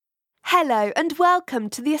Hello and welcome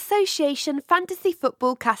to the Association Fantasy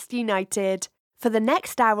Football Cast United. For the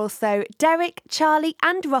next hour or so, Derek, Charlie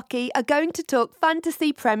and Rocky are going to talk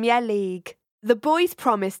Fantasy Premier League. The boys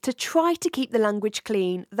promise to try to keep the language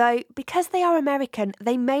clean, though because they are American,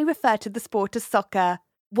 they may refer to the sport as soccer.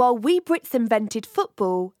 While we Brits invented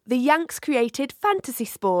football, the Yanks created fantasy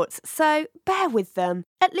sports, so bear with them.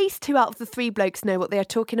 At least 2 out of the 3 blokes know what they are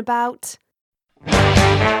talking about.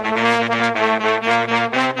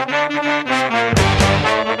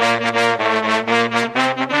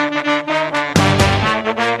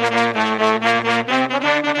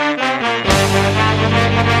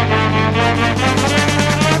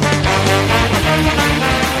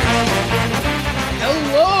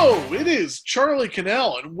 Hello, it is Charlie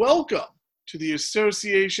Cannell, and welcome to the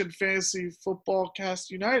Association Fantasy Football Cast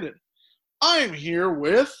United. I'm here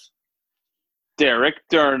with Derek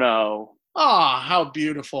Durno. how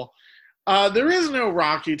beautiful. There is no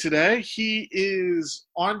Rocky today. He is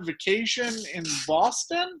on vacation in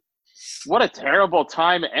Boston. What a terrible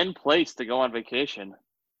time and place to go on vacation.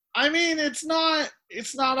 I mean, it's not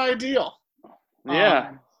ideal.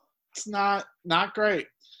 Yeah. It's not great.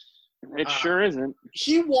 It sure isn't.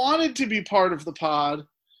 He wanted to be part of the pod.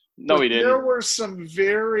 No, he didn't. There were some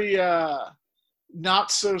very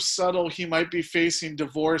not so subtle he might be facing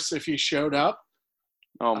divorce if he showed up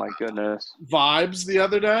Oh, my goodness. vibes the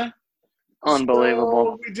other day. Unbelievable.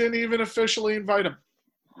 So we didn't even officially invite him.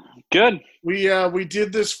 Good. We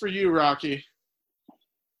did this for you, Rocky.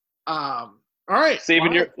 All right.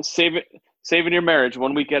 Saving your marriage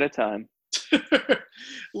 1 week at a time.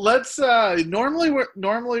 Let's normally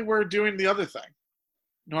we're doing the other thing.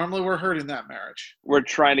 Normally we're hurting that marriage. We're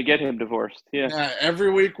trying to get him divorced. Yeah.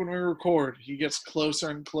 Every week when we record, he gets closer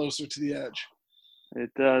and closer to the edge.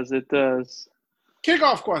 It does.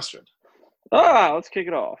 Kickoff question. Let's kick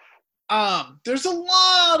it off. There's a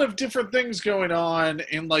lot of different things going on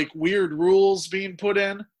and like weird rules being put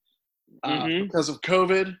in because of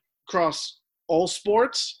COVID across all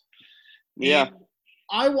sports. Yeah. And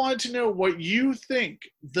I want to know what you think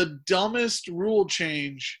the dumbest rule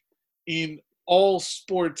change in all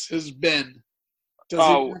sports has been.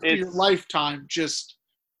 Does it your lifetime just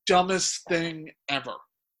dumbest thing ever?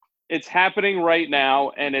 It's happening right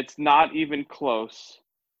now, and it's not even close.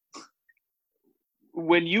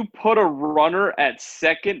 When you put a runner at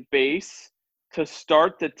second base to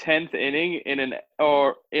start the 10th inning in an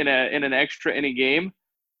extra inning game,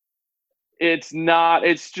 it's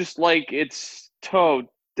just like it's towed.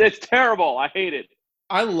 It's terrible. I hate it.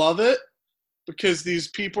 I love it because these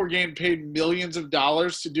people are getting paid millions of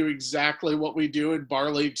dollars to do exactly what we do in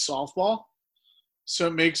bar league softball. So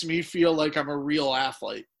it makes me feel like I'm a real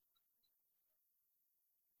athlete.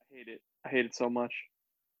 I hate it so much.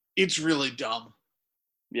 It's really dumb.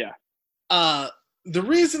 Yeah. The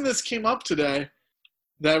reason this came up today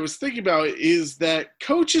that I was thinking about is that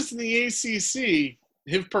coaches in the ACC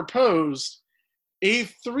have proposed a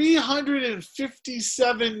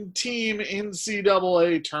 357-team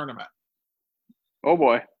NCAA tournament. Oh,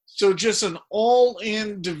 boy. So just an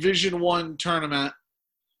all-in Division I tournament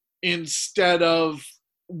instead of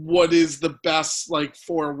what is the best,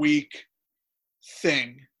 4-week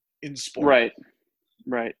thing in sport.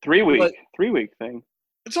 Right. 3-week thing.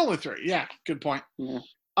 It's only 3. Yeah, good point. Yeah.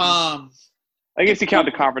 I guess you count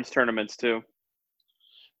the conference tournaments, too.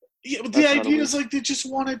 Yeah, but the idea is they just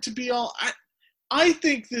want it to be all – I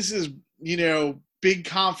think this is, big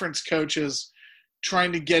conference coaches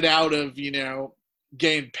trying to get out of,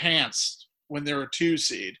 getting pants when they're a 2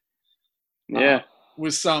 seed. Yeah.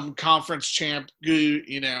 With some conference champ,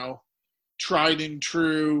 tried and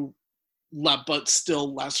true, but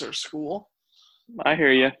still lesser school. I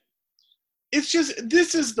hear you. It's just,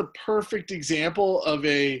 this is the perfect example of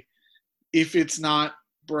if it's not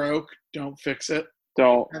broke, don't fix it.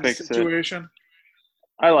 Don't fix situation.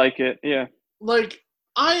 I like it, yeah.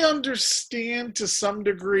 I understand to some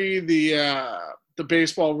degree the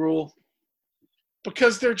baseball rule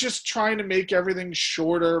because they're just trying to make everything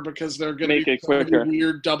shorter because they're going to be quicker.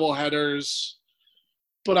 Weird double headers,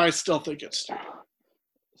 but I still think it's stupid.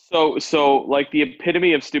 So the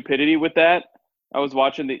epitome of stupidity with that, I was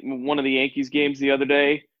watching one of the Yankees games the other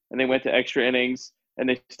day, and they went to extra innings, and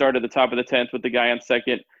they started at the top of the 10th with the guy on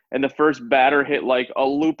second, and the first batter hit a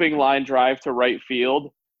looping line drive to right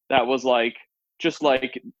field. That was just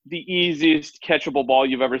the easiest catchable ball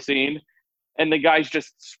you've ever seen. And the guy's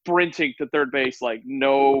just sprinting to third base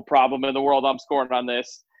no problem in the world. I'm scoring on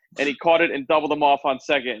this. And he caught it and doubled him off on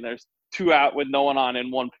second. And there's 2 out with no one on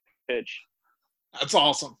in 1 pitch. That's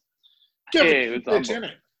awesome. Give a 2-pitch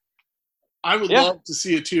inning. I would love to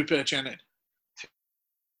see a 2-pitch inning.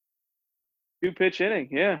 2-pitch inning,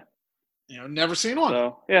 yeah. Never seen one.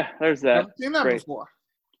 So yeah, there's that. Never seen that Great. before.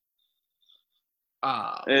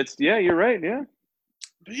 You're right. Yeah.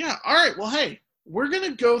 But yeah, all right. Well, hey, we're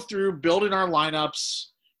gonna go through building our lineups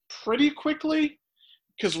pretty quickly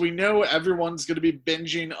because we know everyone's gonna be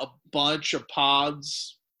binging a bunch of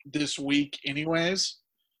pods this week, anyways.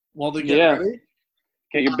 While they get ready,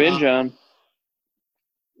 get your binge on.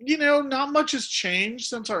 Not much has changed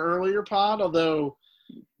since our earlier pod, although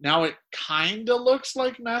now it kind of looks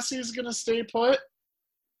like Messi's going to stay put.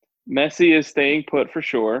 Messi is staying put for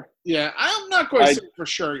sure. Yeah, I'm not going to say for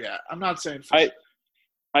sure yet. I'm not saying for sure.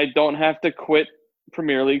 I don't have to quit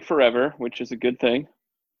Premier League forever, which is a good thing.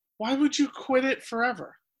 Why would you quit it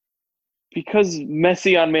forever? Because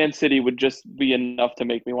Messi on Man City would just be enough to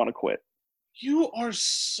make me want to quit. You are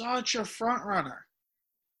such a front runner.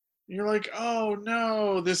 You're like, oh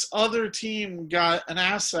no, this other team got an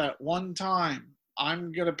asset one time.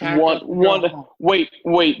 I'm gonna pack up. Wait,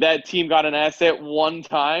 that team got an asset one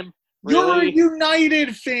time? Really? You're a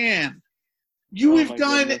United fan. You have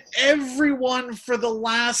done everyone for the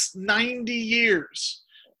last 90 years.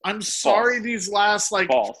 I'm sorry these last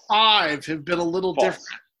 5 have been a little different.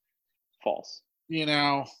 False.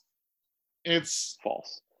 It's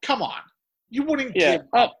false. Come on. You wouldn't give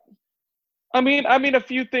up. I mean, a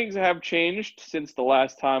few things have changed since the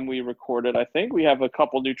last time we recorded. I think we have a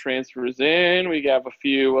couple new transfers in. We have a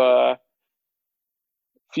few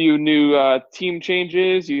new team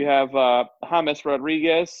changes. You have James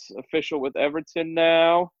Rodriguez official with Everton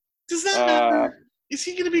now. Does that matter? Is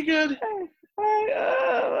he going to be good?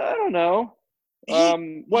 I don't know.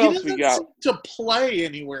 What else we got? To play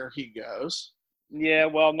anywhere he goes. Yeah,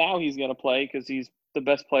 well, now he's going to play because he's the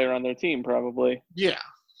best player on their team, probably. Yeah.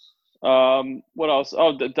 What else?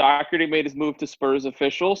 Oh, the Doherty made his move to Spurs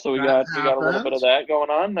official, so we got a little bit of that going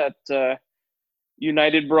on. That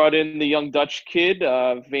United brought in the young Dutch kid,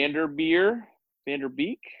 Van der Beek.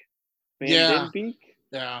 Yeah,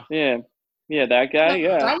 that guy.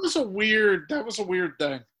 Yeah, that was a weird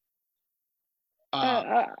thing.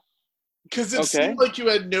 Because it seemed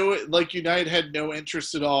like United had no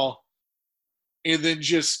interest at all, and then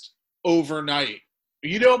just overnight.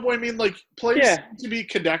 You know what I mean? Like, players seem to be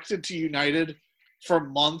connected to United for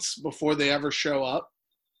months before they ever show up.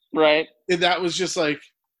 Right. And that was just like,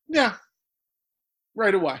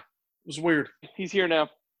 right away. It was weird. He's here now.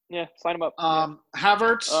 Yeah, sign him up.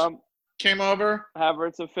 Havertz came over.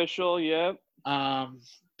 Havertz official, yeah.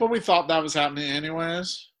 But we thought that was happening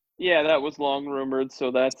anyways. Yeah, that was long rumored, so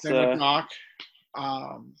that's Doc.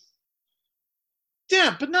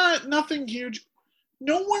 Yeah, but nothing huge.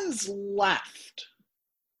 No one's left.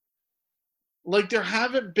 Like, there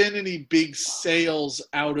haven't been any big sales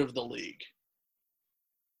out of the league.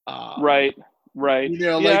 Right.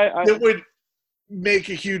 It would make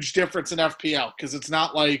a huge difference in FPL because it's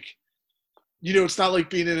not like, it's not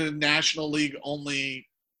like being in a National League only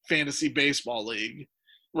fantasy baseball league.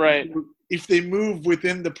 Right. If they move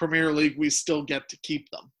within the Premier League, we still get to keep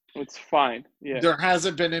them. It's fine. Yeah. There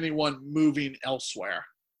hasn't been anyone moving elsewhere.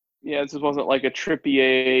 Yeah, this wasn't like a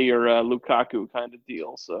Trippier or a Lukaku kind of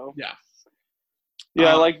deal. So yeah.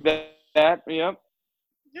 Yeah, I like that. Yep.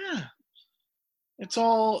 Yeah. It's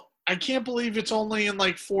all – I can't believe it's only in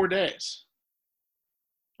 4 days.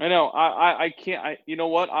 I know. I can't – you know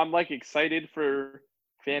what? I'm excited for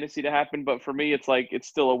fantasy to happen, but for me it's it's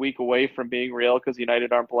still a week away from being real because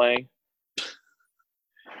United aren't playing.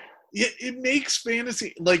 Yeah, it makes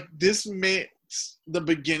fantasy – this makes the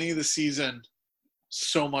beginning of the season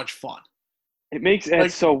so much fun. It makes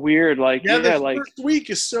it so weird. The first week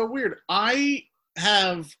is so weird. I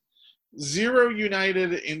have 0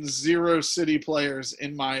 United and 0 City players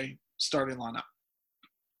in my starting lineup.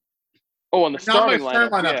 Oh, on the starting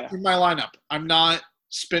lineup. Yeah. In my lineup. I'm not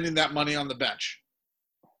spending that money on the bench.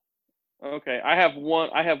 Okay. I have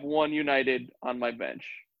one United on my bench.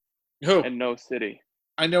 Who? And no City.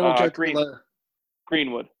 I know we'll get later.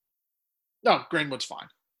 Greenwood. No, Greenwood's fine.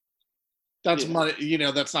 That's money,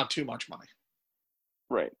 that's not too much money.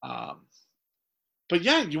 Right. But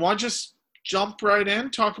yeah, you want to just jump right in,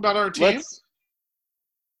 talk about our team?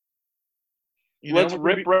 Let's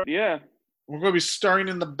rip right. Yeah. We're going to be starting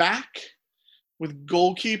in the back with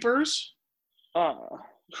goalkeepers.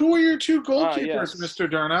 Who are your 2 goalkeepers, Mr.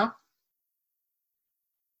 Durno?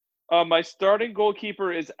 My starting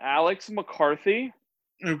goalkeeper is Alex McCarthy.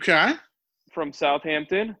 Okay. From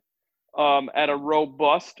Southampton. At a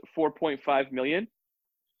robust $4.5 million.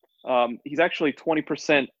 He's actually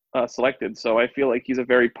 20% selected, so I feel like he's a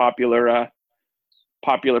very popular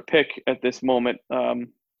pick at this moment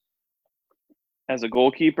as a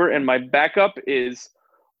goalkeeper. And my backup is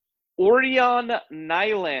Orion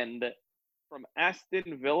Nyland from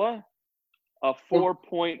Aston Villa. A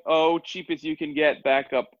 4.0 cheapest you can get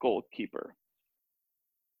backup goalkeeper.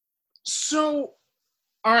 So,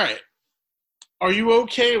 all right. Are you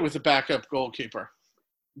okay with a backup goalkeeper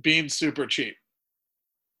being super cheap?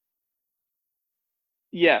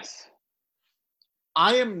 Yes.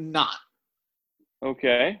 I am not.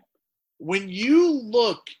 Okay. When you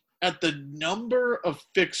look at the number of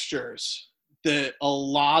fixtures that a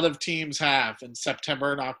lot of teams have in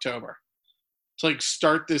September and October to like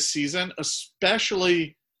start this season,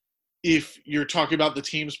 especially if you're talking about the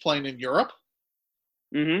teams playing in Europe,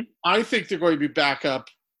 I think they're going to be backup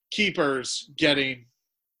keepers getting,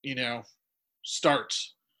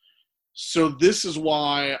 starts. So this is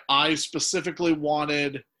why I specifically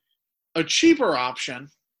wanted a cheaper option,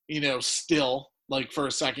 still like for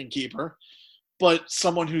a second keeper, but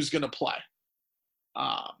someone who's going to play.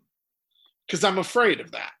 Because I'm afraid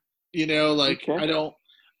of that. Okay.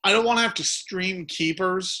 I don't want to have to stream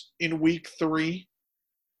keepers in week 3,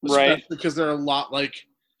 right? Because there are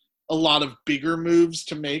a lot of bigger moves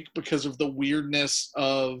to make because of the weirdness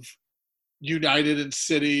of United and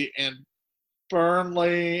City and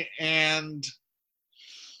Burnley and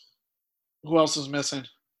who else is missing?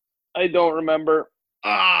 I don't remember.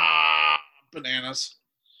 Bananas.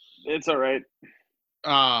 It's all right.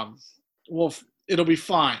 Well, it'll be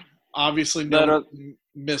fine. Obviously, no one can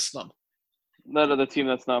miss them. That other team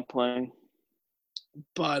that's not playing.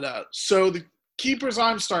 But so the keepers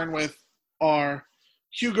I'm starting with are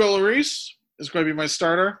Hugo Lloris is going to be my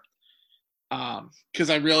starter because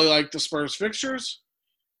I really like the Spurs fixtures.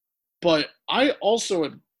 But I also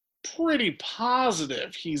am pretty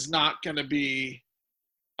positive he's not going to be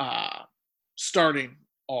starting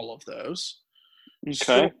all of those. Okay.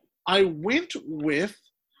 So I went with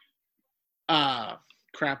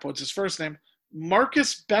what's his first name?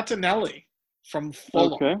 Marcus Bettinelli from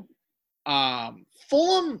Fulham. Okay.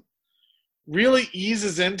 Fulham really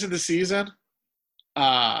eases into the season.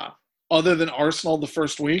 Other than Arsenal the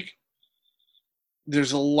first week,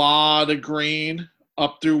 there's a lot of green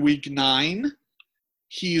up through week 9.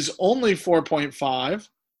 He's only 4.5,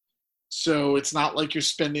 so it's not like you're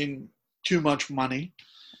spending too much money.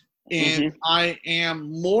 And I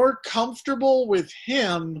am more comfortable with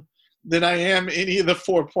him than I am any of the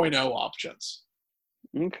 4.0 options.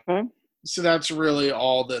 Okay. So that's really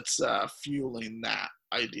all that's fueling that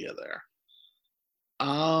idea there.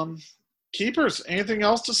 Keepers, anything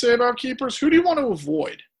else to say about keepers? Who do you want to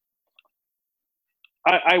avoid?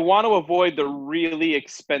 I want to avoid the really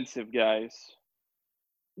expensive guys.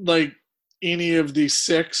 Like any of the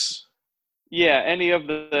 6? Yeah, any of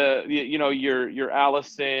the your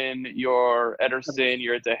Allison, your Ederson,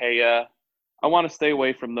 your De Gea. I want to stay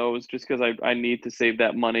away from those just because I need to save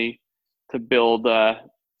that money to build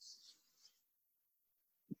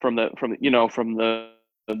from the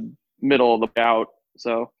middle of the out.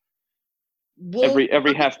 So every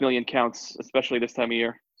 $500,000 counts, especially this time of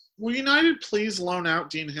year. Will United please loan out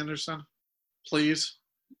Dean Henderson? Please.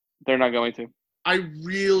 They're not going to. I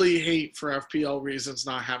really hate for FPL reasons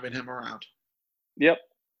not having him around. Yep.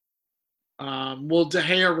 Will De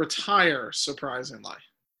Gea retire, surprisingly?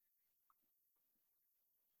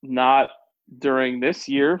 Not during this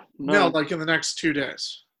year. No, like in the next 2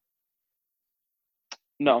 days.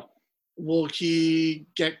 No. Will he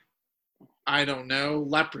get, I don't know,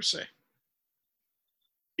 leprosy?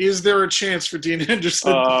 Is there a chance for Dean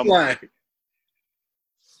Henderson to play?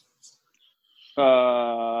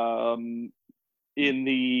 In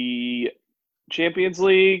the Champions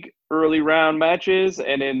League early round matches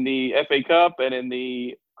and in the FA Cup and in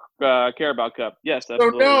the Carabao Cup. Yes,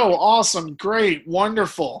 absolutely. Oh, no. Awesome. Great.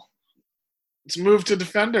 Wonderful. Let's move to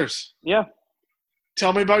defenders. Yeah.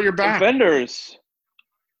 Tell me about your back. Defenders.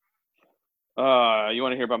 You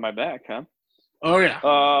want to hear about my back, huh? Oh, yeah.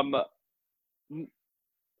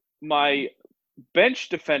 My bench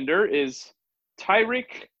defender is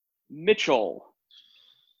Tyrick Mitchell.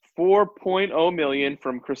 4.0 million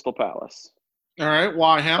from Crystal Palace. All right,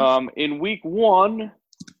 why him? In week 1,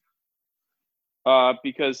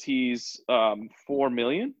 because he's 4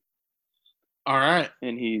 million. All right.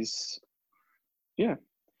 And he's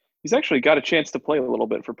actually got a chance to play a little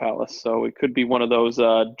bit for Palace, so it could be one of those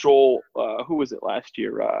Joel. Who was it last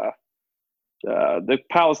year? The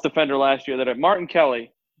Palace defender last year that Martin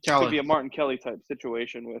Kelly. Could be a Martin Kelly type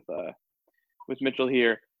situation with Mitchell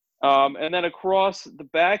here. And then across the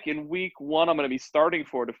back in week 1, I'm going to be starting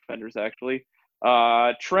 4 defenders actually.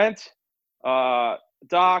 Trent,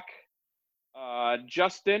 Doc,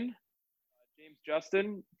 James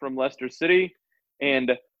Justin from Leicester City,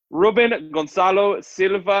 and Ruben Gonzalo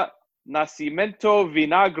Silva Nascimento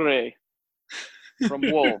Vinagre from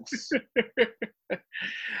Wolves.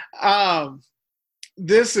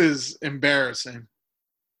 This is embarrassing.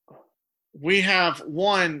 We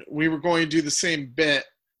were going to do the same bit.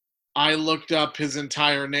 I looked up his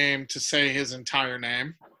entire name to say his entire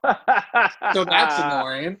name. So that's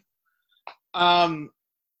annoying.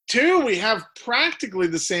 2, we have practically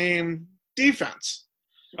the same defense.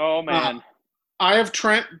 Oh, man. I have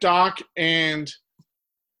Trent, Doc, and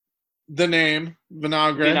the name,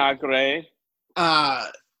 Vinagre.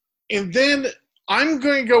 And then I'm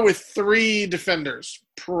going to go with 3 defenders,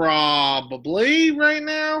 probably right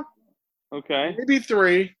now. Okay. Maybe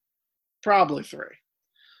 3, probably 3.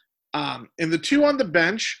 And the 2 on the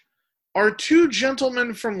bench are 2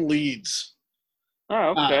 gentlemen from Leeds.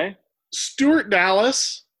 Oh, okay. Stuart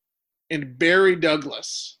Dallas and Barry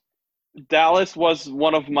Douglas. Dallas was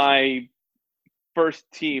one of my first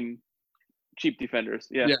team cheap defenders.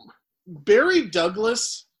 Yeah. Barry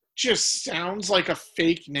Douglas just sounds like a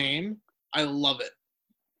fake name. I love it.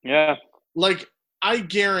 Yeah. Like, I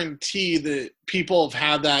guarantee that people have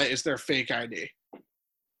had that as their fake ID.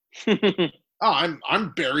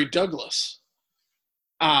 I'm Barry Douglas.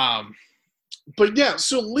 But yeah,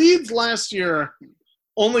 so Leeds last year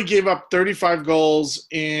only gave up 35 goals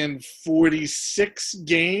in 46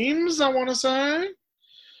 games, I want to say.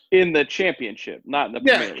 In the championship, not in the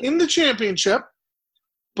Premier League. In the championship.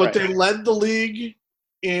 But They led the league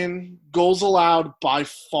in goals allowed by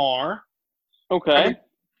far. Okay.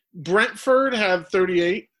 Brentford had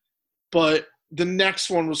 38, but the next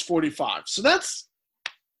one was 45. So that's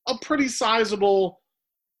a pretty sizable,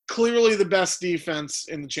 clearly the best defense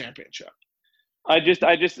in the championship. I don't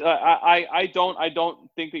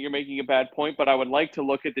think that you're making a bad point, but I would like to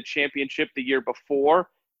look at the championship the year before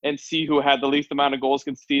and see who had the least amount of goals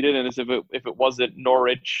conceded, and if it wasn't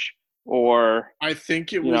Norwich or I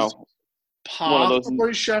think it was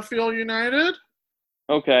possibly Sheffield United.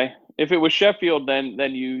 Okay. If it was Sheffield, then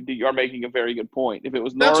you are making a very good point. If it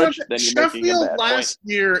was Norwich, then you're making a bad point. Sheffield last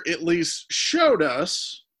year at least showed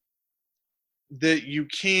us that you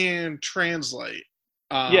can translate.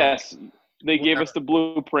 Yes, they gave us the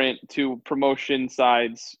blueprint to promotion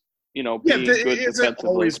sides, being good defensively. Isn't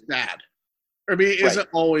always bad. I mean, isn't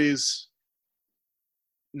always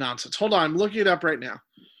nonsense. Hold on, I'm looking it up right now.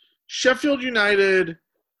 Sheffield United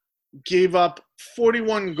gave up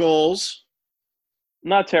 41 goals.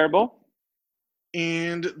 Not terrible.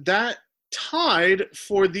 And that tied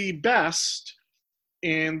for the best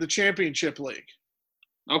in the Championship League.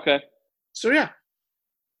 Okay. So, yeah.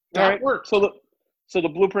 That worked. So the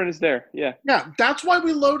blueprint is there. Yeah. Yeah, that's why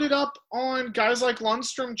we loaded up on guys like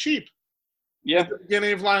Lundstrom cheap. Yeah. At the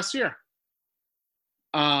beginning of last year.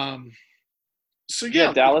 So,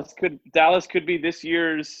 yeah. Dallas could be this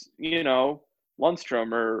year's,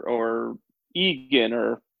 Lundstrom or Egan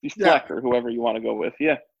or Fleck or whoever you want to go with.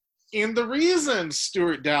 Yeah. And the reason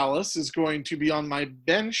Stuart Dallas is going to be on my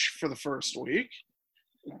bench for the first week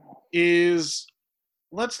is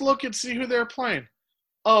let's look and see who they're playing.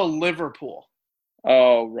 Oh, Liverpool.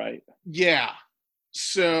 Oh, right. Yeah.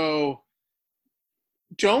 So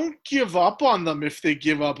don't give up on them if they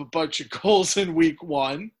give up a bunch of goals in week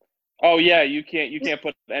 1. Oh yeah, you can't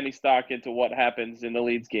put any stock into what happens in the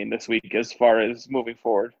Leeds game this week as far as moving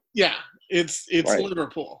forward. Yeah, it's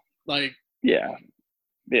Liverpool. Like yeah,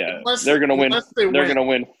 they're gonna win. They're gonna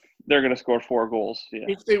win. They're gonna score 4 goals. Yeah.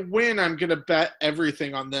 If they win, I'm gonna bet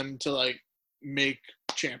everything on them to make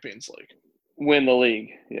Champions League. Win the league.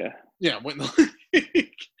 Yeah. Yeah, win the league.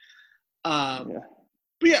 But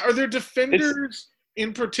yeah, are there defenders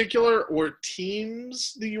in particular or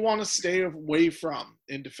teams that you want to stay away from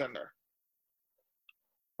in defender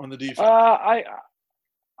on the defense?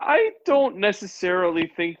 I don't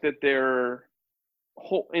necessarily think that there are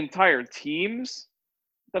whole entire teams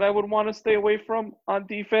that I would want to stay away from on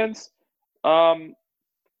defense. I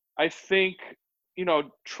think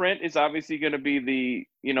Trent is obviously going to be the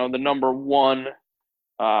the number 1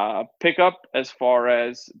 pickup as far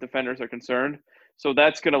as defenders are concerned. So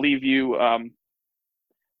that's going to leave you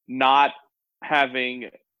not having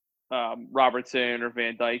Robertson or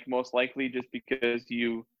Van Dijk most likely, just because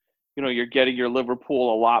you're getting your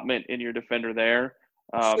Liverpool allotment in your defender there.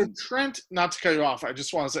 So Trent, not to cut you off, I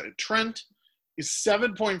just want to say Trent is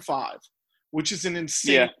 7.5, which is an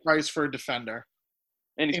insane price for a defender.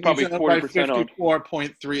 And he's probably 40% owned.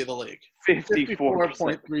 54.3 of the league.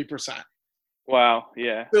 54.3%. Wow,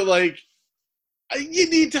 yeah. So, you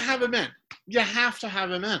need to have him in. You have to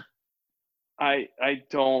have him in. I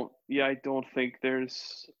don't think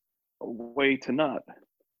there's a way to not.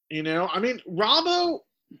 I mean, Robbo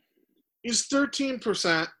is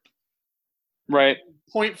 13%. Right.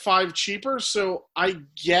 0.5 cheaper, so I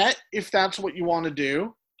get if that's what you want to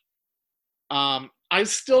do. I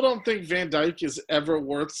still don't think Van Dijk is ever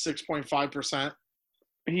worth 6.5%.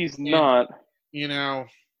 He's not. You know,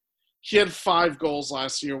 he had 5 goals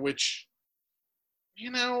last year, which,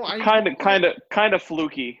 I kind of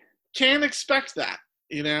fluky. Can't expect that.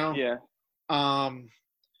 Yeah. Trent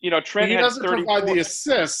he had doesn't 30 provide points. the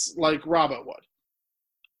assists like Robert would.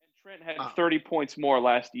 And Trent had 30 points more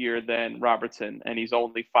last year than Robertson, and he's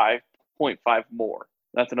only 5.5 more.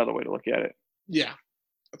 That's another way to look at it. Yeah,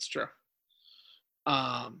 that's true.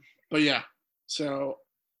 But yeah, so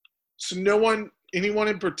anyone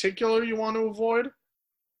in particular you want to avoid?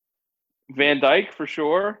 Van Dijk for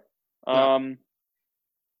sure. Yeah.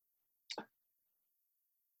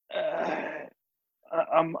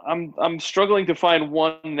 I'm struggling to find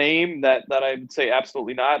one name that I would say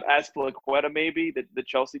absolutely not. Azpilicueta maybe the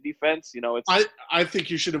Chelsea defense. It's. I think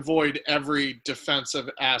you should avoid every defensive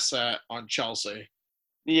asset on Chelsea.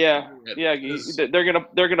 Yeah. They're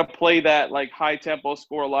gonna play that like high tempo,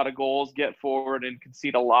 score a lot of goals, get forward, and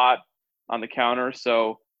concede a lot on the counter.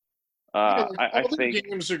 So I think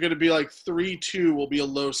games are going to be like 3-2 will be a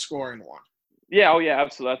low scoring one. Yeah. Oh yeah.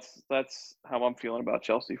 Absolutely. That's how I'm feeling about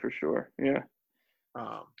Chelsea for sure. Yeah.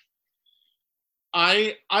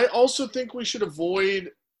 I also think we should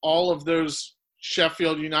avoid all of those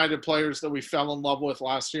Sheffield United players that we fell in love with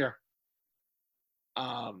last year.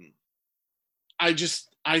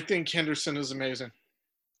 I think Henderson is amazing.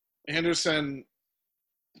 Henderson,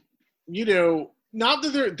 not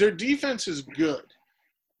that their defense is good.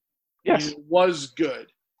 Yes. It was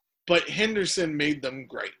good, but Henderson made them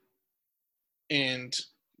great. And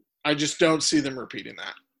I just don't see them repeating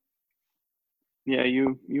that. Yeah,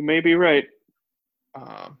 you may be right.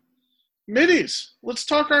 Middies. Let's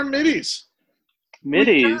talk our middies.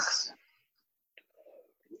 Middies.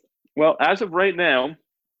 Well, as of right now,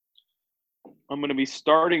 I'm going to be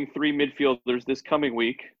starting 3 midfielders this coming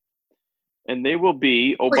week, and they will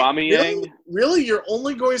be Aubameyang. Really? You're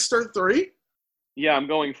only going to start 3? Yeah, I'm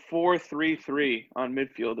going 4-3-3 on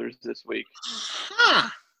midfielders this week. Huh.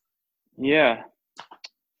 Yeah.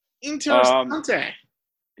 Interessante.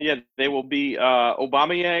 Yeah, they will be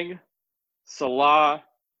Aubameyang, Salah, and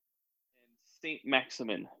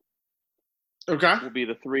Saint-Maximin. Okay. Will be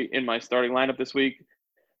the 3 in my starting lineup this week.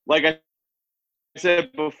 Like I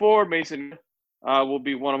said before, Mason will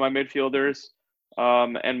be one of my midfielders.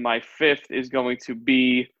 And my 5th is going to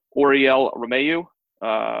be Oriol Romeu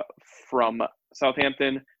from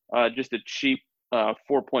Southampton. Just a cheap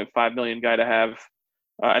 4.5 million guy to have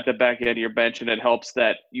at the back end of your bench, and it helps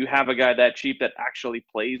that you have a guy that cheap that actually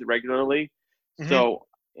plays regularly. Mm-hmm. So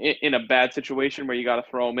in a bad situation where you got to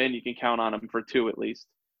throw him in, you can count on him for 2 at least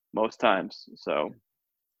most times. So,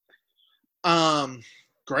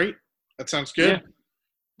 great. That sounds good. Yeah.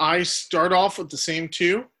 I start off with the same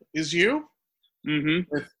 2 as you,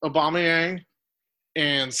 with Aubameyang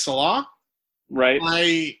and Salah. Right.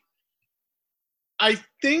 I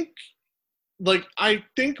think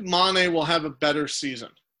Mane will have a better season.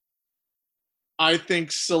 I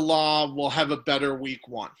think Salah will have a better week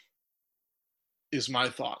 1, is my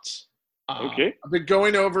thoughts. Okay. I've been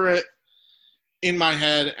going over it in my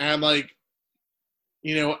head, and I'm like,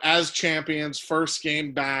 as champions, first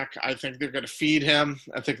game back, I think they're going to feed him.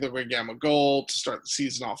 I think they're going to get him a goal to start the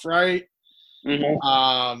season off right.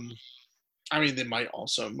 Mm-hmm. They might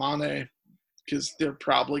also Mane, because they're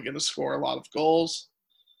probably going to score a lot of goals.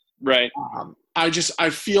 Right. I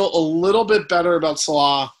feel a little bit better about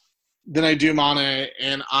Salah than I do Mane,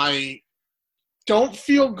 and I don't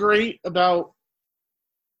feel great about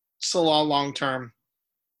Salah long term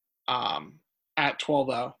at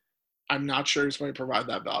 12-0. I'm not sure he's going to provide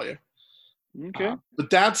that value. Okay.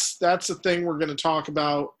 But that's the thing we're going to talk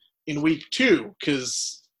about in week 2,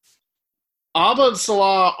 because Abba and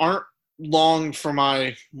Salah aren't long for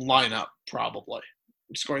my lineup, probably.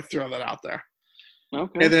 I'm just going to throw that out there.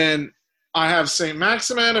 Okay. And then I have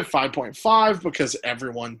Saint-Maximin at 5.5 because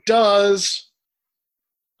everyone does.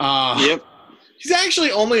 Yep. He's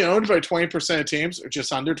actually only owned by 20% of teams, or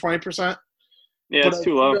just under 20%. Yeah, it's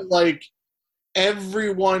too low. Like,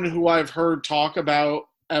 everyone who I've heard talk about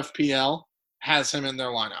FPL has him in their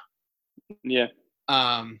lineup. Yeah.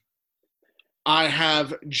 I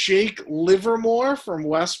have Jake Livermore from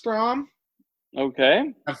West Brom.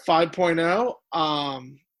 Okay. At 5.0.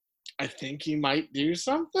 I think he might do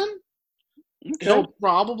something. Okay. He'll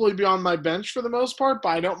probably be on my bench for the most part, but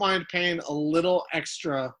I don't mind paying a little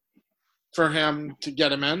extra for him to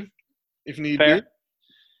get him in if need be.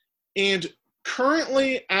 And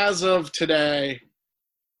currently, as of today,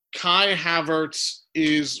 Kai Havertz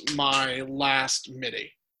is my last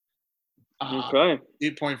midi. Okay.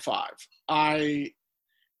 8.5. I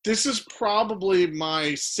this is probably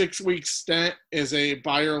my 6-week stint as a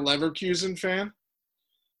Bayer Leverkusen fan.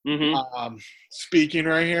 Speaking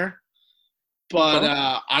right here. But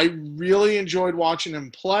I really enjoyed watching him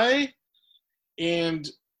play. And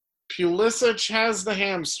Pulisic has the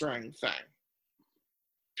hamstring thing.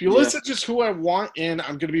 Pulisic is who I want in.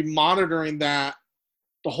 I'm going to be monitoring that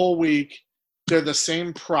the whole week. They're the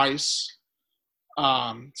same price.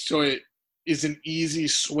 So it is an easy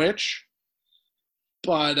switch.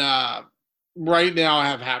 But right now I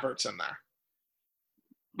have Havertz in there.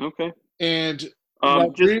 Okay. And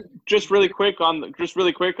just really quick on the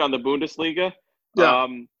Bundesliga. Yeah.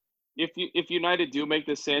 If United do make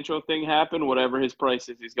this Sancho thing happen, whatever his price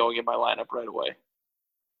is, he's going in my lineup right away.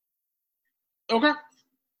 Okay.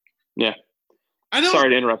 Yeah. Sorry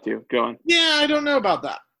to interrupt you. Go on. Yeah, I don't know about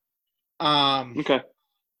that. Okay.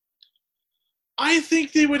 I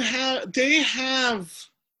think they have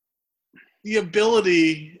the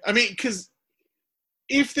ability. I mean, because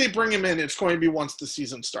if they bring him in, it's going to be once the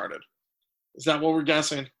season started. Is that what we're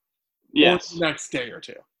guessing? Yes. Or the next day or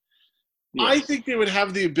two. Yes. I think they would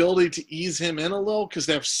have the ability to ease him in a little because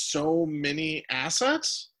they have so many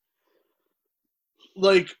assets.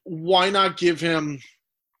 Like, why not give him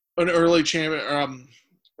an early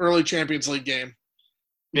Champions League game,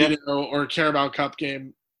 or a Carabao Cup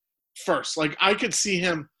game first? Like, I could see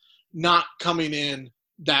him not coming in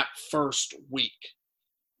that first week.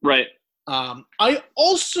 Right. I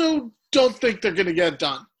also don't think they're going to get it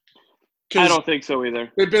done. I don't think so either.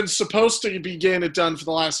 They've been supposed to be getting it done for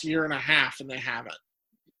the last year and a half, and they haven't.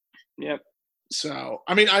 Yep. So,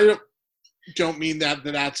 I mean, I don't mean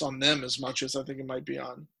that's on them as much as I think it might be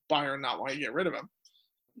on Bayern not wanting to get rid of him.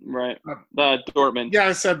 Right. Dortmund. Yeah,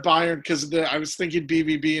 I said Bayern because I was thinking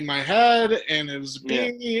BVB in my head, and it was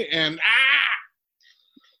B, and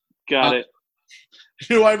Got it.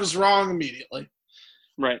 Knew I was wrong immediately.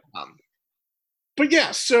 Right. But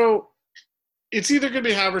yeah, so it's either going to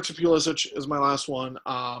be Havertz or Pulisic is my last one.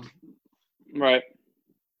 Right.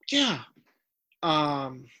 Yeah.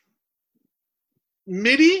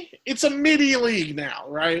 Midi? It's a midi league now,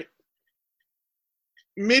 right?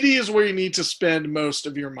 Midi is where you need to spend most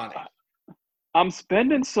of your money. I'm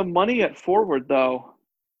spending some money at forward, though.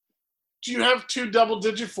 Do you have 2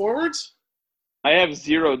 double-digit forwards? I have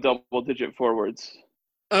 0 double-digit forwards.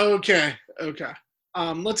 Okay.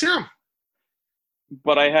 Let's hear them.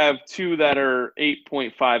 But I have 2 that are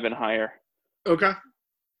 8.5 and higher. Okay.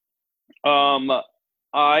 I'm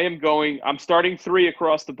starting 3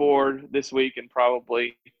 across the board this week and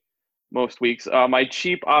probably most weeks. My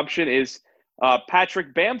cheap option is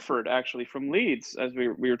Patrick Bamford, actually, from Leeds, as we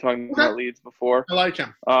were talking about Leeds before. I like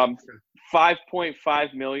him.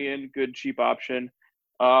 5.5 million, good cheap option.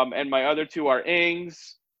 And my other 2 are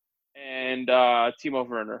Ings and Timo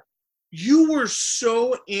Werner. You were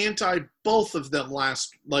so anti both of them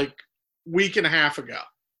last, week and a half ago.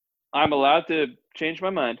 I'm allowed to change my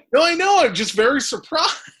mind. No, I know. I'm just very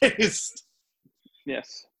surprised.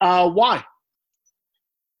 Yes. Why?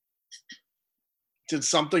 Did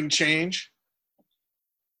something change?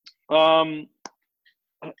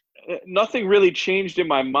 Nothing really changed in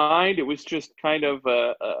my mind. It was just kind of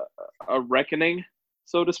a reckoning,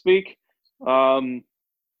 so to speak.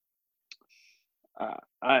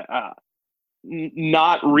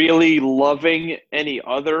 Not really loving any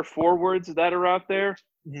other forwards that are out there.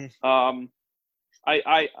 Mm-hmm.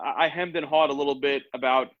 I hemmed and hawed a little bit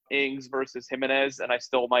about Ings versus Jimenez, and I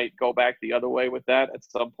still might go back the other way with that at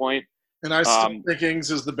some point. And I still think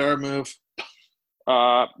Ings is the better move.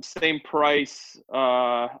 Same price.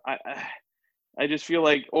 I just feel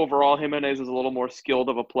like overall Jimenez is a little more skilled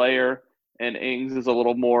of a player, and Ings is a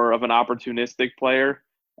little more of an opportunistic player.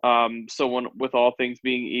 So with all things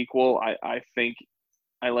being equal, I think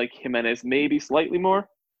I like Jimenez maybe slightly more.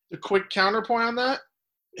 A quick counterpoint on that.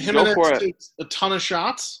 Jimenez takes a ton of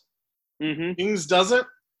shots. Mm-hmm. Ings doesn't.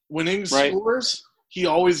 When Ings scores, he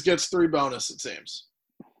always gets 3 bonus, it seems.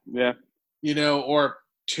 Yeah. Or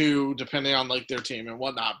 2, depending on their team and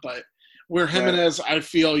whatnot. But where Jimenez, I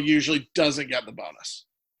feel, usually doesn't get the bonus.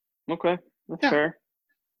 Okay. That's fair.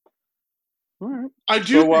 All right. I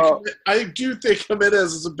do think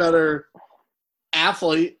Jimenez is a better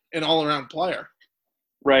athlete and all-around player.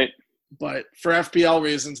 Right. But for FPL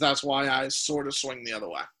reasons, that's why I sort of swing the other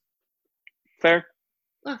way. Fair.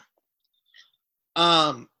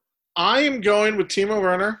 I am going with Timo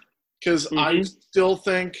Werner because I still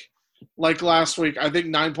think, like last week, I think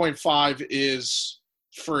 9.5 is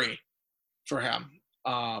free for him.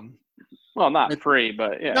 Well, not free,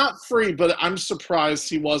 but yeah. Not free, but I'm surprised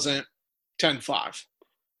he wasn't 10.5.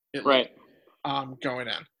 Right. Going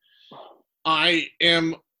in. I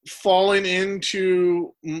am falling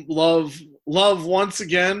into love once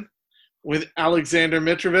again with Alexander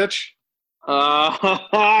Mitrovic.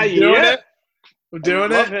 Doing it. We're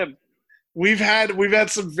doing love it. Him. We've had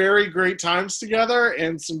some very great times together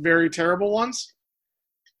and some very terrible ones,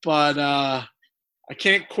 but I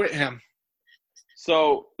can't quit him.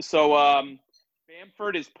 So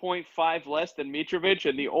Bamford is 0.5 less than Mitrovic,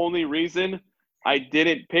 and the only reason I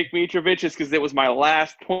didn't pick Mitrovic is because it was my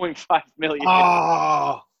last 0.5 million.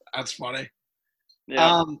 Oh, that's funny.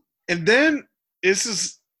 Yeah. And then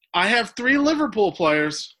I have 3 Liverpool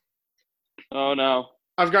players. Oh no.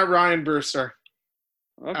 I've got Ryan Brewster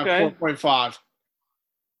at Okay. 4.5.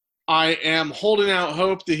 I am holding out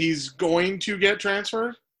hope that he's going to get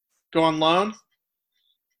transferred, go on loan,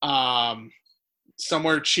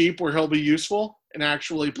 somewhere cheap where he'll be useful and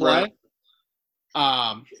actually play.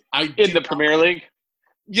 Right. In the Premier League?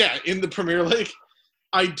 Yeah, in the Premier League.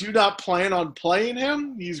 I do not plan on playing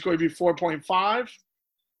him. He's going to be 4.5.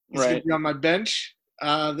 He's going to be on my bench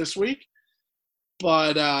this week.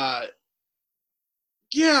 But,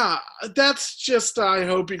 yeah, that's just I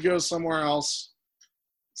hope he goes somewhere else,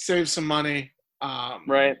 save some money.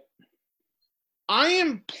 Right. I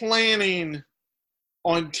am planning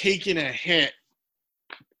on taking a hit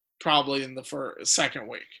probably in the second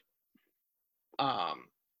week. I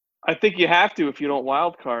think you have to if you don't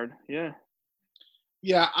wild card. Yeah.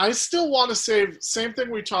 Yeah, I still want to save. Same thing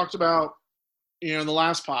we talked about, in the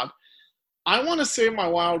last pod. I want to save my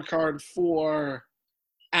wild card for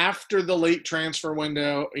after the late transfer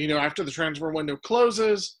window. After the transfer window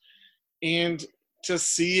closes, and to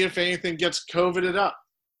see if anything gets COVIDed up.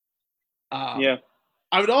 Yeah.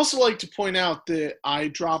 I would also like to point out that I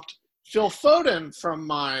dropped Phil Foden from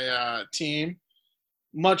my team,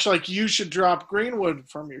 much like you should drop Greenwood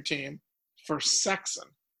from your team for Sexton.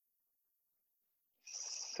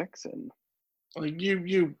 Sexton. Like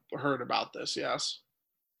you heard about this, yes?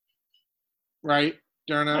 Right,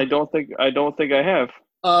 Derna? I don't think I have.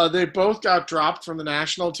 They both got dropped from the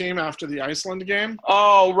national team after the Iceland game.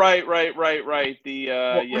 Oh, right. Maybe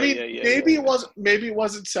it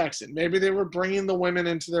wasn't Sexton. Maybe they were bringing the women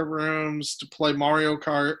into their rooms to play Mario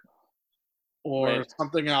Kart or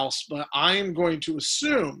something else. But I am going to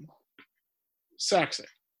assume Sexton.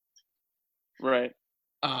 Right.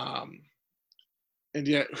 And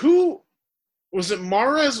yet, who was it?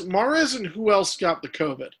 Mahrez, and who else got the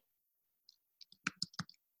COVID?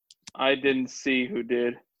 I didn't see who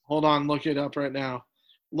did. Hold on, look it up right now.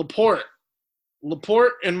 Laporte and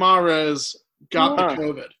Mahrez got the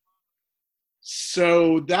COVID.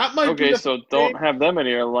 So that might be so don't have them in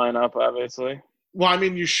your lineup, obviously. Well, I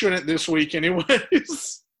mean, you shouldn't this week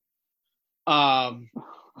anyways. But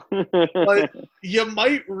you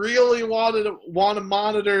might really want to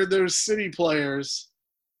monitor those City players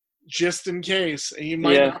just in case. And you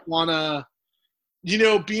might not want to,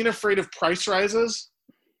 being afraid of price rises.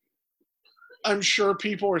 I'm sure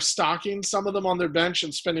people are stocking some of them on their bench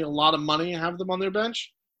and spending a lot of money to have them on their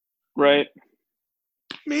bench. Right.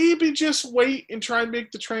 Maybe just wait and try and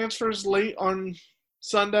make the transfers late on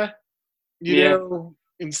Sunday.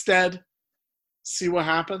 Instead, see what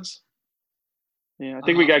happens. Yeah, I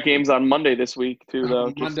think we got games on Monday this week too,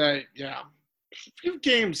 though. Monday, yeah. A few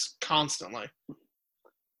games constantly.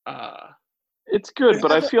 It's good,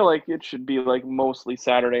 but I feel like it should be like mostly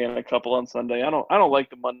Saturday and a couple on Sunday. I don't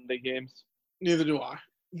like the Monday games. Neither do I.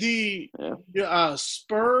 The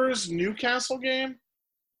Spurs Newcastle game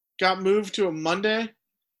got moved to a Monday,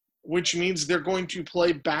 which means they're going to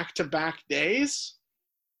play back-to-back days,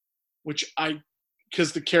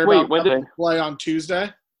 because the Carabao when did they play on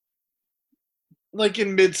Tuesday, like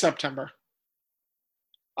in mid-September.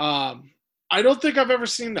 I don't think I've ever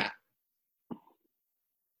seen that.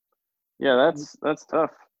 Yeah, that's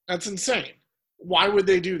tough. That's insane. Why would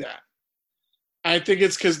they do that? I think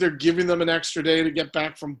it's because they're giving them an extra day to get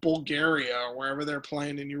back from Bulgaria or wherever they're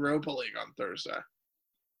playing in Europa League on Thursday.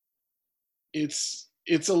 It's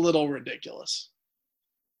a little ridiculous.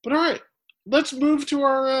 But all right, let's move to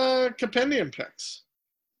our compendium picks.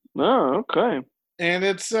 Oh, okay. And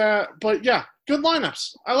it's but yeah, good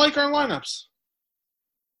lineups. I like our lineups.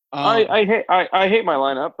 I hate my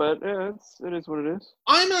lineup, but it is what it is.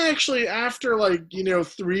 I'm actually, after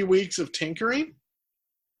 3 weeks of tinkering,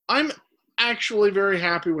 I'm actually very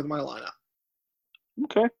happy with my lineup.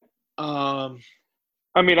 Okay. I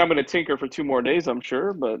mean, I'm going to tinker for 2 more days, I'm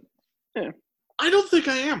sure, but yeah. I don't think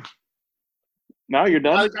I am. Now you're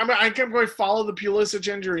done? I'm going to follow the Pulisic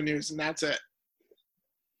injury news, and that's it.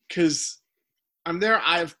 Because I'm there.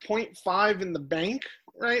 I have 0.5 in the bank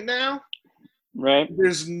right now. Right.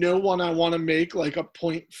 There's no one I want to make like a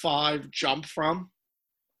 0.5 jump from.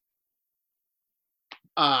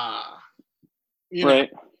 You know,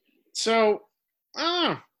 so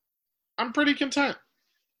I'm pretty content.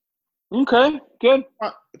 Okay, good.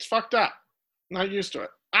 It's fucked up. Not used to it.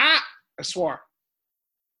 I swore.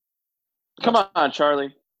 Come on,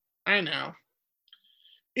 Charlie. I know.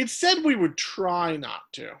 It said we would try not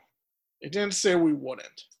to. It didn't say we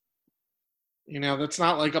wouldn't. You know, that's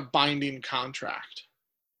not like a binding contract.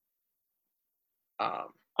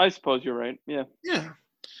 I suppose you're right. Yeah. Yeah.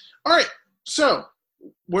 All right. So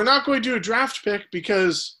we're not going to do a draft pick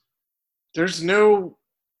because there's no,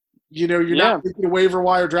 you're not making a waiver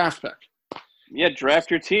wire draft pick. Yeah, draft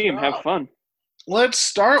your team. Have fun. Let's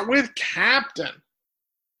start with captain.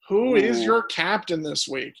 Who is your captain this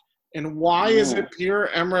week? And why is it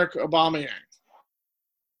Pierre-Emerick Aubameyang?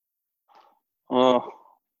 Oh,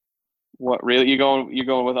 what, really? You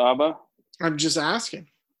going with Abba? I'm just asking.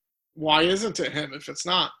 Why isn't it him if it's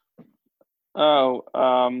not? Oh,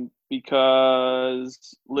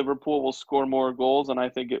 because Liverpool will score more goals, and I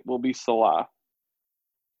think it will be Salah.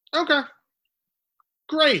 Okay.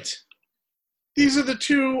 Great. These are the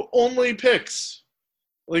two only picks.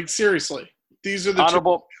 Like, seriously. These are the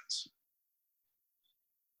honorable two.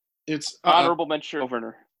 It's honorable mention.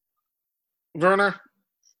 Werner. Werner?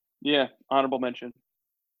 Yeah, honorable mention.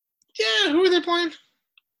 Yeah, who are they playing?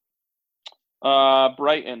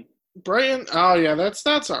 Brighton. Brighton? Oh, yeah,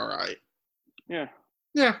 that's all right. Yeah.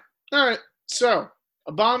 Yeah. All right. So,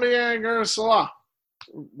 Aubameyang or Salah.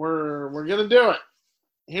 We're going to do it.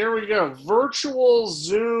 Here we go. Virtual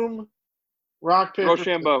Zoom rock, paper,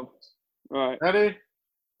 Rochambeau. All right. Ready?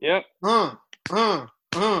 Yep. Well,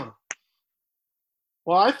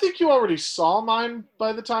 I think you already saw mine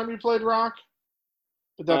by the time you played rock.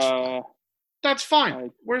 But that's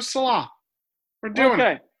fine. Where's Salah? We're doing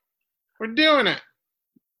it. We're doing it.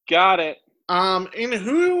 Got it. And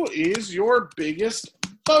who is your biggest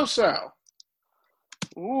boso?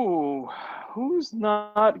 Ooh, who's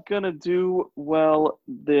not gonna do well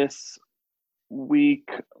this week?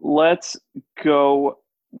 Let's go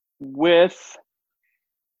with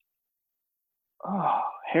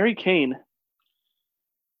Harry Kane.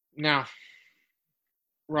 No.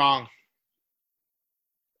 Wrong.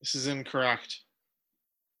 This is incorrect.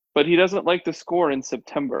 But he doesn't like to score in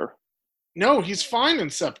September. No, he's fine in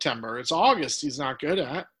September. It's August he's not good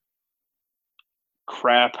at.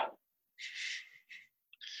 Crap.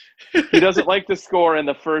 He doesn't like to score in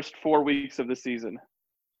the first 4 weeks of the season.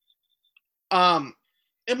 Am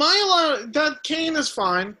I allowed that Kane is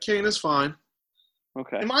fine. Kane is fine.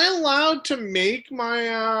 Okay. Am I allowed to make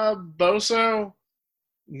my boso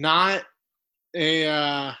not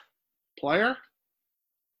a player?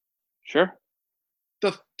 Sure.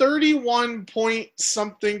 The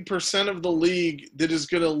 31-point-something% of the league that is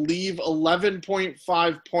going to leave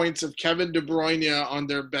 11.5 points of Kevin De Bruyne on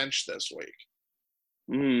their bench this week.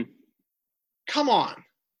 Come on.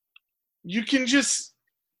 You can just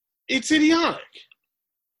 – it's idiotic.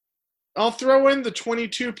 I'll throw in the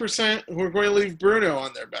 22% who are going to leave Bruno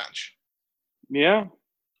on their bench. Yeah.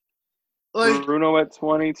 Like Bruno at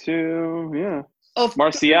 22, yeah.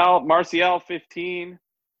 Martial 15.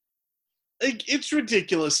 Like, it's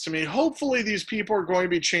ridiculous to me. Hopefully these people are going to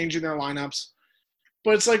be changing their lineups.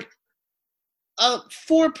 But it's like a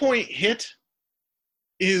 4-point hit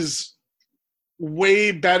is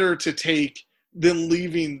way better to take than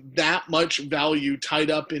leaving that much value tied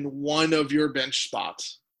up in one of your bench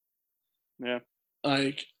spots. Yeah.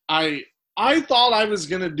 Like, I thought I was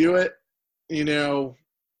going to do it,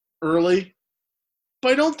 early.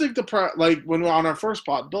 But I don't think when we're on our first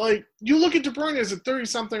pot. But, like, you look at De Bruyne as at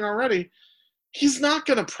 30-something already. He's not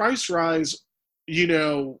going to price rise,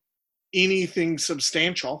 anything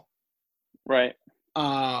substantial. Right.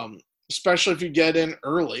 Especially if you get in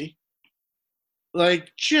early. Like,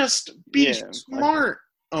 just be smart,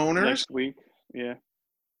 owners. Next week, yeah.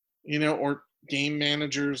 Or game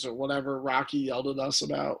managers or whatever Rocky yelled at us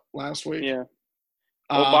about last week. Yeah.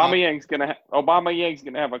 Aubameyang's gonna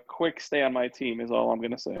have a quick stay on my team is all I'm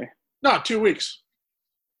gonna say. No, 2 weeks.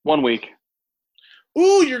 1 week.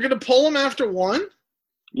 Ooh, you're gonna pull him after one?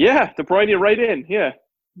 Yeah, De Bruyne right in. Yeah.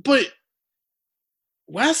 But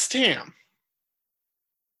West Ham.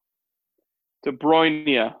 De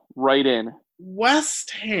Bruyne right in.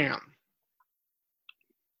 West Ham.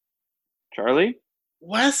 Charlie?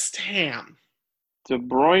 West Ham. De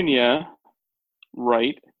Bruyne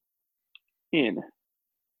right in.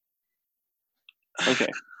 Okay.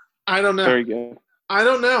 I don't know. Very good. I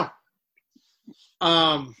don't know.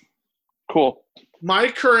 Cool.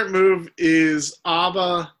 My current move is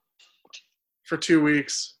Abba for 2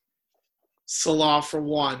 weeks, Salah for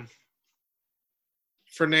 1.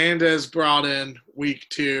 Fernandes brought in week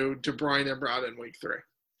 2. De Bruyne brought in week 3.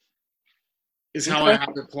 Is how I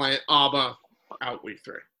have it playing. Alba out week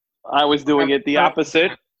 3. I was doing it the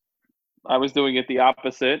opposite. I was going to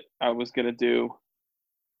do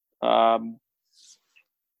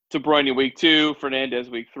De Bruyne week 2,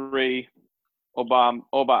 Fernandes week 3, Oba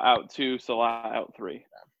out 2, Salah out 3.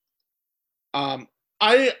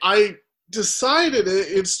 I decided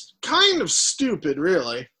it's kind of stupid,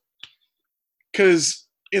 really, because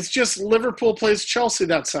it's just Liverpool plays Chelsea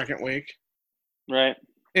that second week. Right.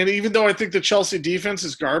 And even though I think the Chelsea defense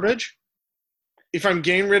is garbage, if I'm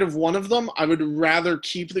getting rid of one of them, I would rather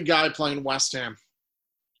keep the guy playing West Ham.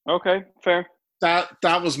 Okay, fair. That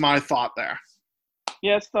was my thought there.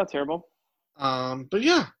 Yeah, it's not terrible. But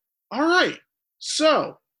yeah, all right.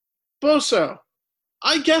 So, Boso,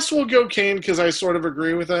 I guess we'll go Kane because I sort of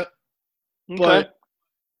agree with it. Okay. But,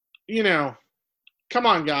 come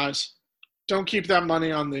on, guys. Don't keep that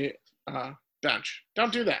money on the bench.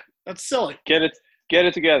 Don't do that. That's silly. Get it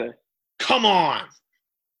together. Come on.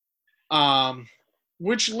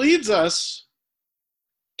 Which leads us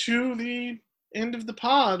to the end of the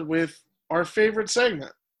pod with our favorite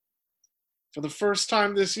segment for the first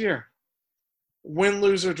time this year. Win,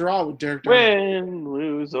 lose, or draw with Derek Dermott. Win,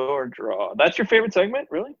 lose, or draw. That's your favorite segment,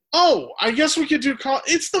 really? Oh, I guess we could do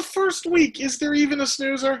it's the first week. Is there even a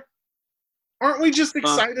snoozer? Aren't we just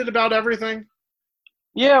excited about everything?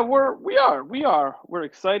 Yeah, we are. We're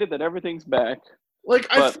excited that everything's back. But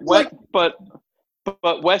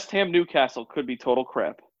West Ham Newcastle could be total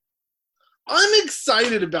crap. I'm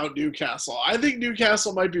excited about Newcastle. I think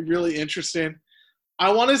Newcastle might be really interesting.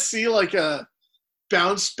 I want to see like a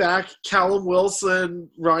bounce back Callum Wilson,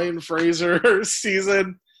 Ryan Fraser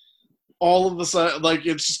season. All of a sudden, like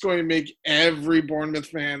it's just going to make every Bournemouth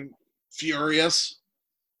fan furious.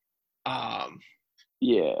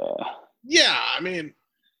 Yeah. I mean,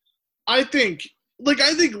 I think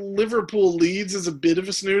Liverpool Leeds is a bit of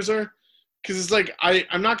a snoozer because it's like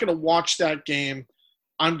I'm not going to watch that game.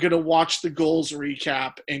 I'm going to watch the goals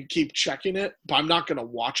recap and keep checking it, but I'm not going to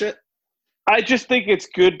watch it. I just think it's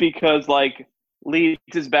good because, like, Leeds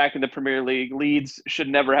is back in the Premier League. Leeds should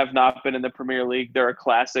never have not been in the Premier League. They're a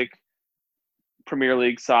classic Premier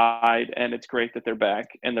League side, and it's great that they're back,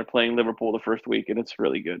 and they're playing Liverpool the first week, and it's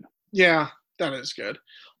really good. Yeah, that is good.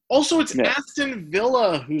 Also, it's Aston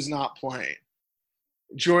Villa who's not playing,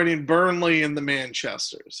 joining Burnley and the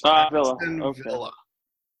Manchesters. Villa.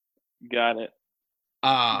 Got it.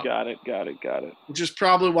 Got it. Which is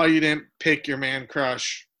probably why you didn't pick your man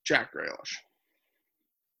crush, Jack Grealish.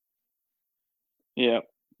 Yeah,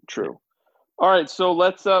 true. All right, so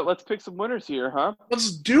let's pick some winners here, huh?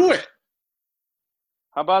 Let's do it.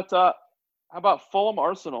 How about Fulham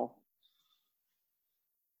Arsenal?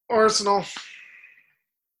 Arsenal.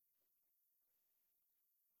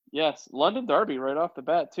 Yes, London derby right off the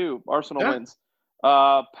bat too. Arsenal wins.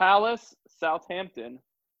 Palace Southampton.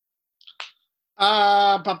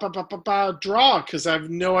 Draw, because I have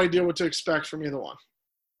no idea what to expect from either one.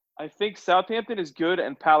 I think Southampton is good,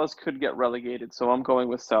 and Palace could get relegated, so I'm going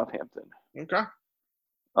with Southampton. Okay.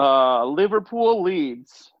 Liverpool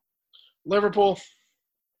Leeds. Liverpool.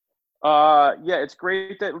 Yeah, it's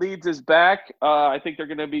great that Leeds is back. I think they're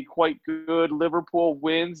going to be quite good. Liverpool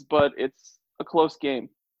wins, but it's a close game.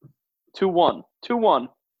 2-1. 2-1.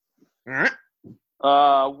 All right.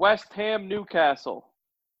 West Ham Newcastle.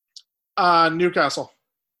 Newcastle.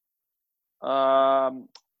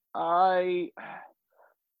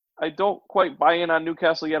 I don't quite buy in on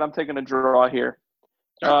Newcastle yet. I'm taking a draw here.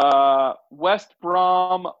 West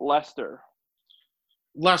Brom Leicester.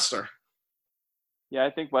 Leicester. Yeah,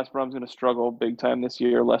 I think West Brom's going to struggle big time this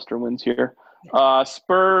year. Leicester wins here.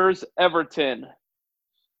 Spurs Everton.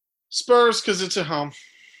 Spurs, because it's at home.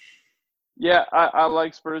 Yeah, I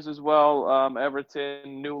like Spurs as well.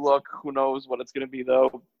 Everton, new look. Who knows what it's going to be,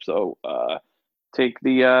 though. So take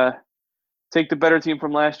the better team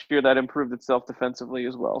from last year that improved itself defensively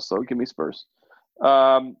as well. So give me Spurs.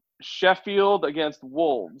 Sheffield against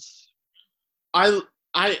Wolves. I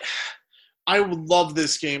would love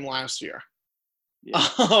this game last year. Yeah.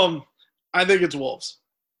 I think it's Wolves.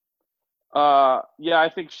 Yeah, I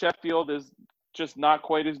think Sheffield is just not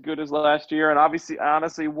quite as good as last year, and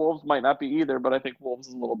honestly, Wolves might not be either. But I think Wolves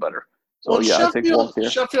is a little better. So well, I take Wolves here.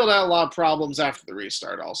 Sheffield had a lot of problems after the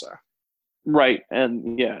restart, also. Right,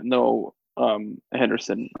 and yeah, no.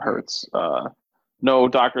 Henderson hurts. No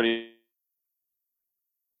Doherty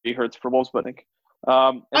hurts for Wolves, but I think.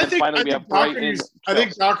 I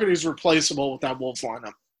think Doherty's replaceable with that Wolves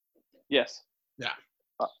lineup. Yes. Yeah.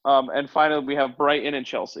 And finally, we have Brighton and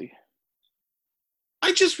Chelsea.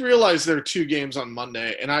 I just realized there are 2 games on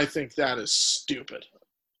Monday, and I think that is stupid.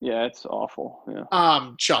 Yeah, it's awful. Yeah.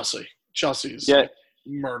 Chelsea's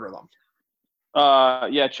murder them.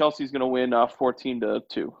 Yeah, Chelsea's gonna win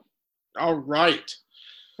 14-2. All right.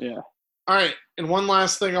 Yeah. All right. And one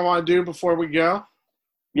last thing I want to do before we go.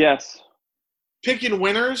 Yes. Picking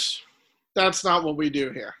winners. That's not what we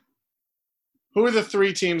do here. Who are the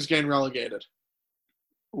 3 teams getting relegated?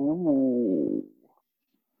 Ooh.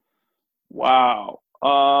 Wow.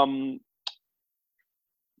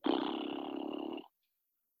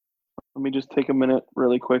 Let me just take a minute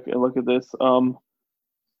really quick and look at this.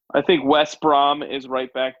 I think West Brom is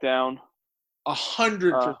right back down.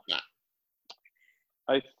 100%.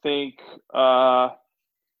 I think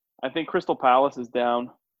Crystal Palace is down.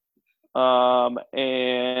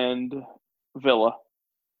 And Villa.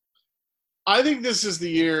 I think this is the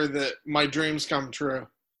year that my dreams come true.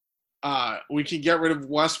 We can get rid of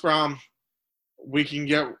West Brom. We can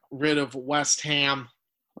get rid of West Ham.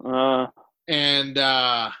 And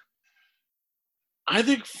I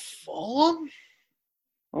think Fulham.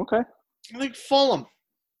 Okay. I think Fulham.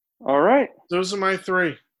 All right. Those are my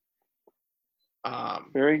 3.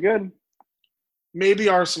 Very good. Maybe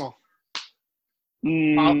Arsenal.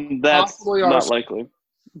 That's possibly not Arsenal. likely.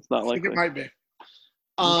 It's not I think likely. it might be.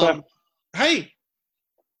 Okay. Hey,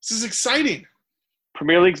 this is exciting.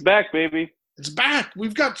 Premier League's back, baby. It's back.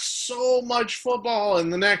 We've got so much football in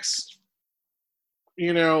the next,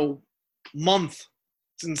 month.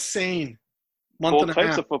 It's insane. Month Both and a types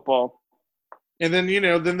half. of football. And then,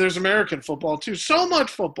 then there's American football too. So much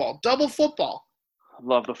football. Double football.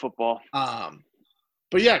 Love the football.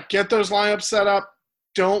 But yeah, get those lineups set up.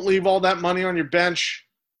 Don't leave all that money on your bench.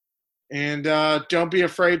 And don't be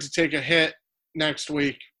afraid to take a hit next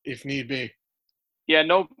week if need be. Yeah,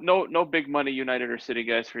 no big money United or City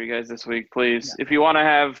guys for you guys this week, please. Yeah. If you want to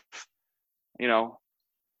have,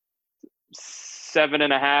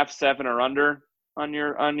 7.5, 7 or under on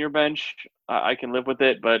your bench, I can live with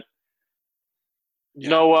it. But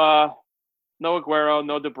no Aguero,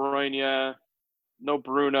 no De Bruyne, no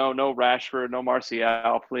Bruno, no Rashford, no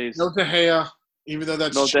Martial, please. No De Gea, even though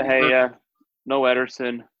that's no De Gea, no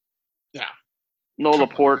Ederson. Yeah. No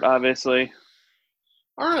Laporte, obviously.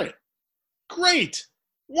 All right. Great.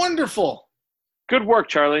 Wonderful. Good work,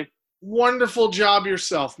 Charlie. Wonderful job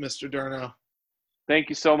yourself, Mr. Durno. Thank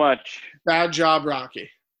you so much. Bad job, Rocky.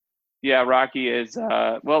 Yeah, Rocky is,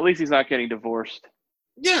 at least he's not getting divorced.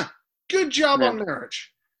 Yeah. Good job on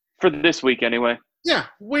marriage. For this week, anyway. Yeah.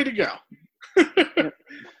 Way to go.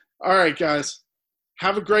 All right, guys.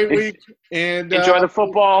 Have a great week. And enjoy the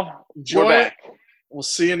football. Enjoy. We're back. We'll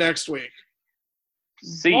see you next week.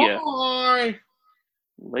 See ya. Bye.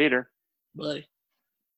 Later. Bye.